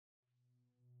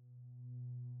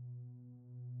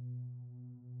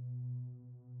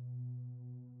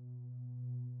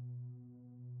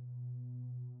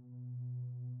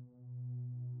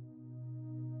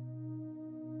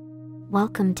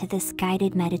Welcome to this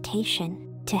guided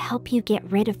meditation to help you get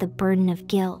rid of the burden of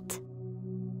guilt.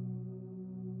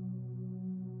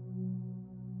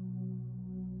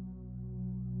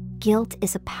 Guilt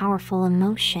is a powerful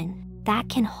emotion that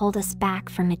can hold us back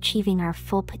from achieving our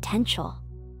full potential.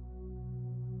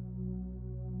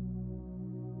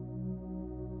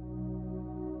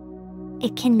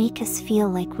 It can make us feel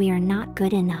like we are not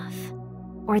good enough,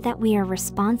 or that we are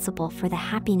responsible for the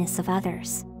happiness of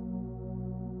others.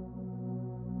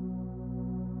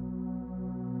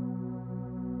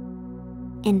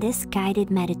 In this guided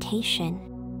meditation,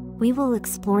 we will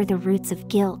explore the roots of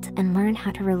guilt and learn how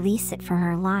to release it from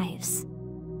our lives.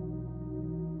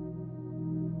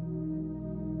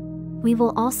 We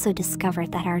will also discover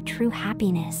that our true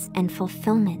happiness and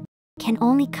fulfillment can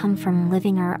only come from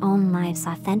living our own lives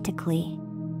authentically.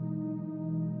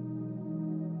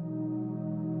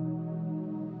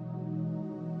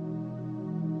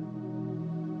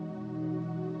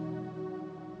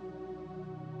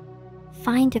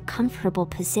 Find a comfortable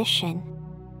position,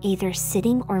 either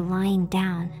sitting or lying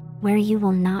down, where you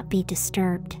will not be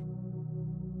disturbed.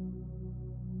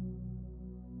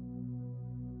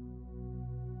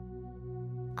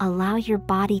 Allow your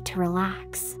body to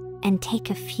relax and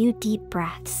take a few deep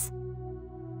breaths.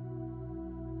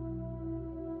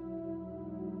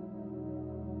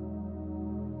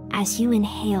 As you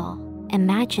inhale,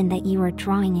 imagine that you are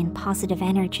drawing in positive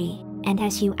energy, and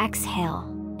as you exhale,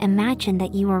 imagine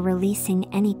that you are releasing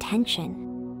any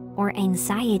tension or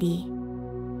anxiety.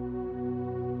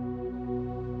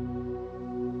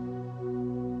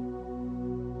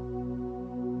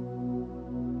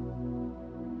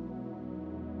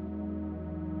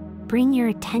 Bring your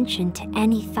attention to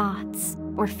any thoughts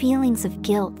or feelings of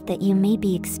guilt that you may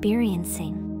be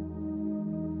experiencing.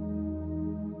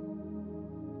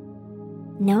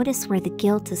 Notice where the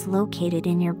guilt is located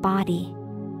in your body.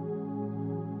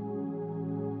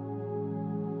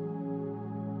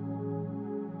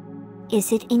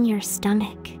 Is it in your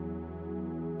stomach,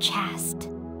 chest,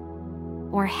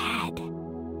 or head?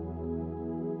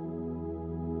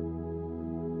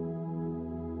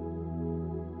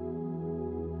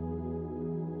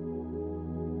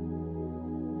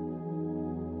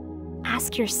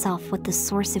 Ask yourself what the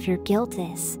source of your guilt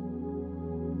is.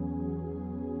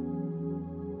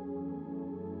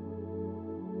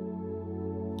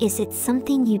 Is it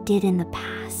something you did in the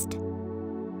past,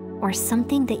 or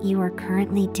something that you are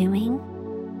currently doing?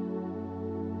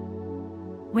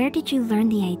 Where did you learn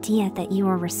the idea that you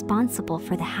are responsible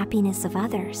for the happiness of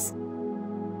others?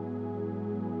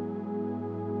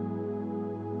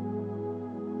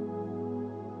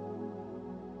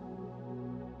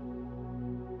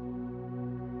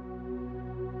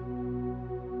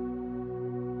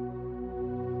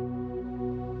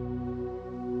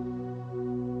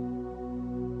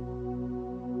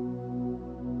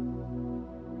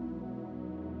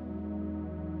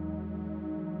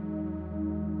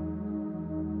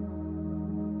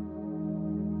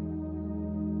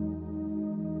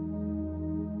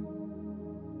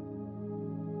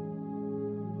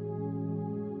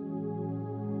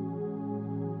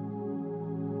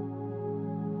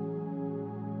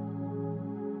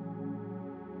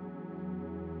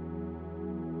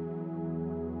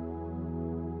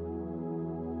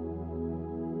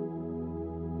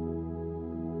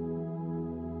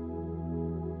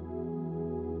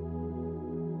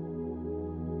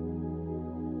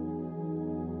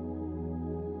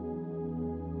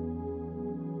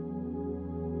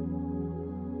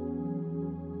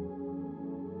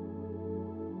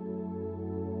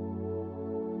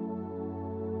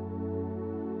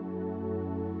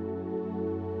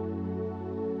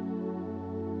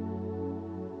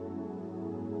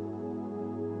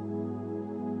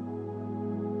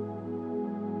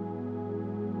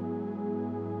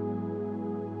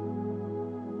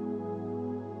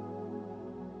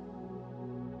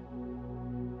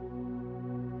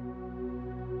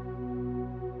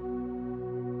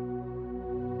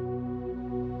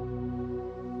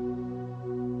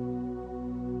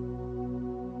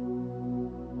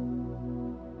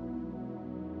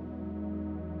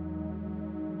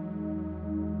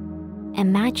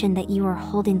 Imagine that you are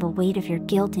holding the weight of your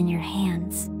guilt in your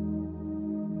hands.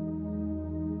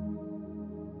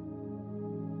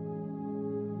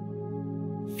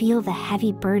 Feel the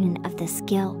heavy burden of this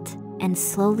guilt and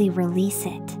slowly release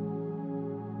it.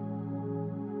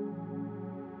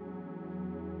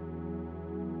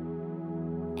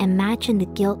 Imagine the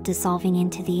guilt dissolving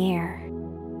into the air,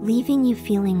 leaving you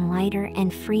feeling lighter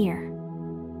and freer.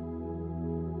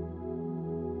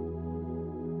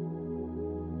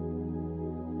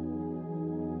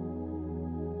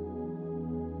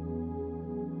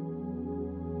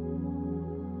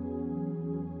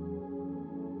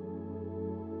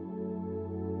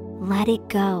 Let it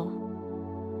go.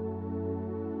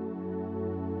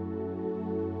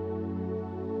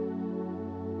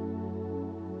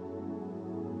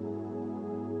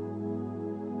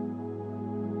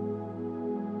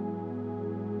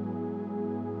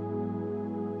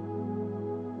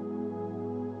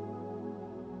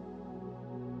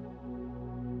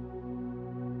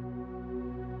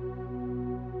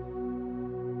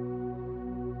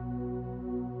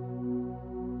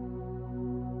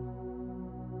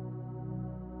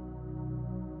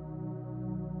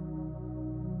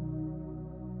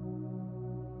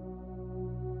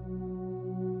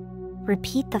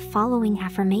 Repeat the following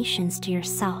affirmations to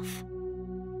yourself.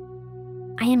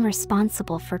 I am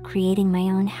responsible for creating my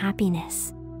own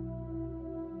happiness.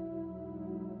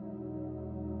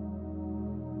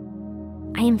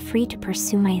 I am free to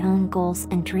pursue my own goals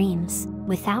and dreams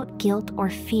without guilt or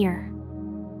fear.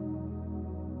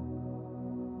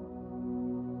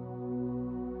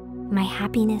 My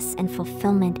happiness and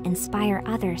fulfillment inspire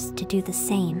others to do the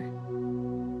same.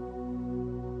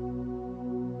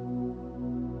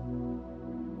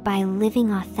 By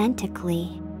living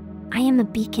authentically, I am a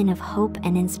beacon of hope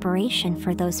and inspiration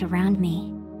for those around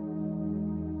me.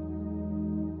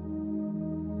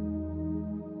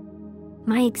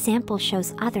 My example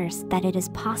shows others that it is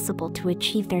possible to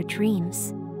achieve their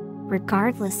dreams,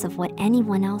 regardless of what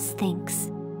anyone else thinks.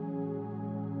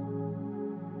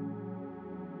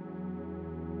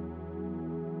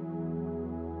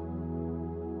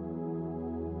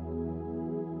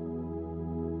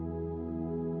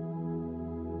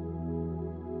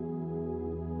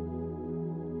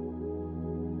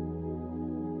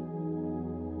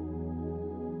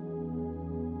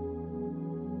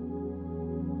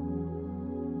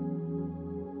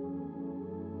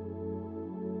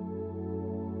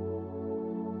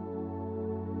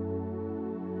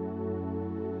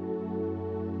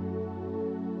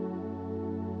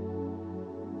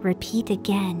 Repeat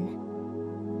again.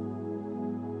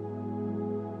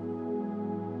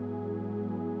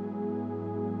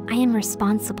 I am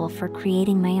responsible for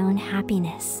creating my own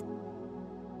happiness.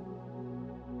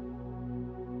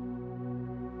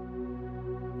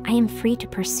 I am free to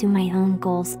pursue my own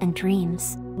goals and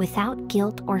dreams without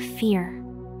guilt or fear.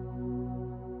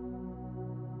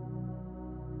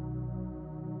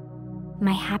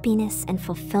 My happiness and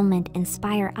fulfillment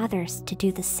inspire others to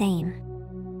do the same.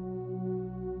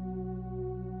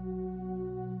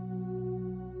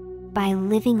 By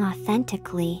living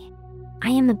authentically, I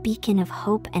am a beacon of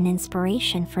hope and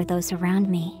inspiration for those around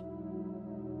me.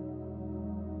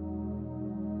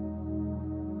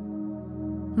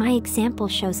 My example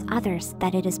shows others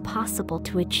that it is possible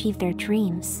to achieve their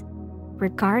dreams,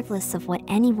 regardless of what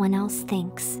anyone else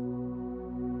thinks.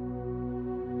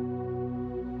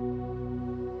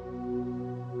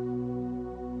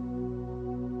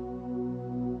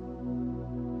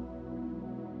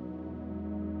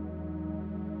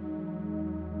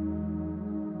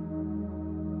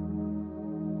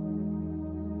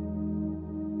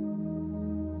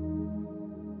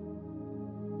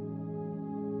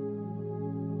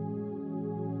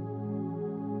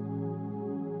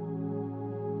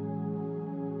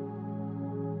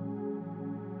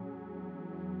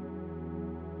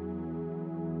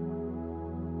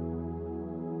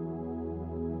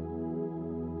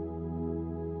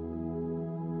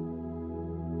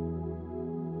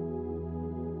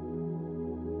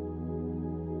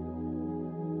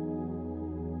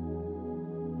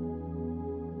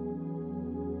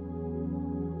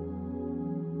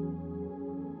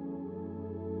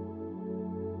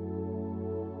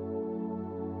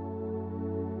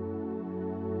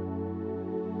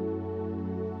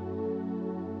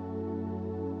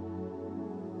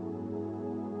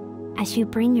 As you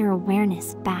bring your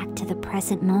awareness back to the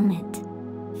present moment,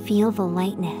 feel the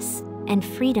lightness and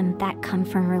freedom that come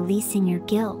from releasing your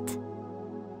guilt.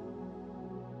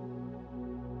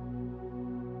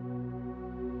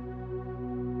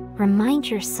 Remind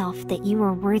yourself that you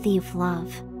are worthy of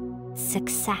love,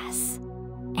 success,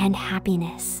 and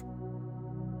happiness.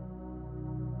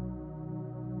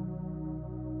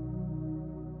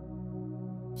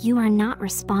 You are not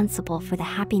responsible for the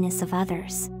happiness of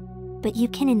others, but you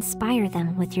can inspire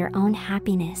them with your own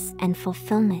happiness and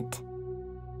fulfillment.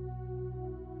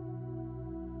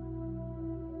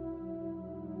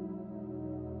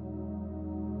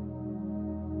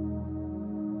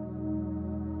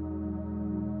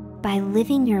 By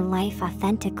living your life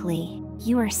authentically,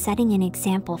 you are setting an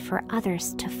example for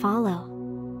others to follow.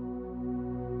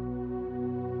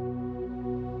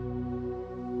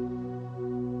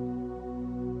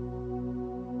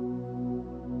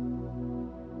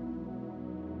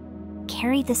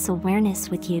 Carry this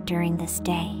awareness with you during this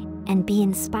day, and be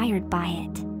inspired by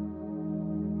it.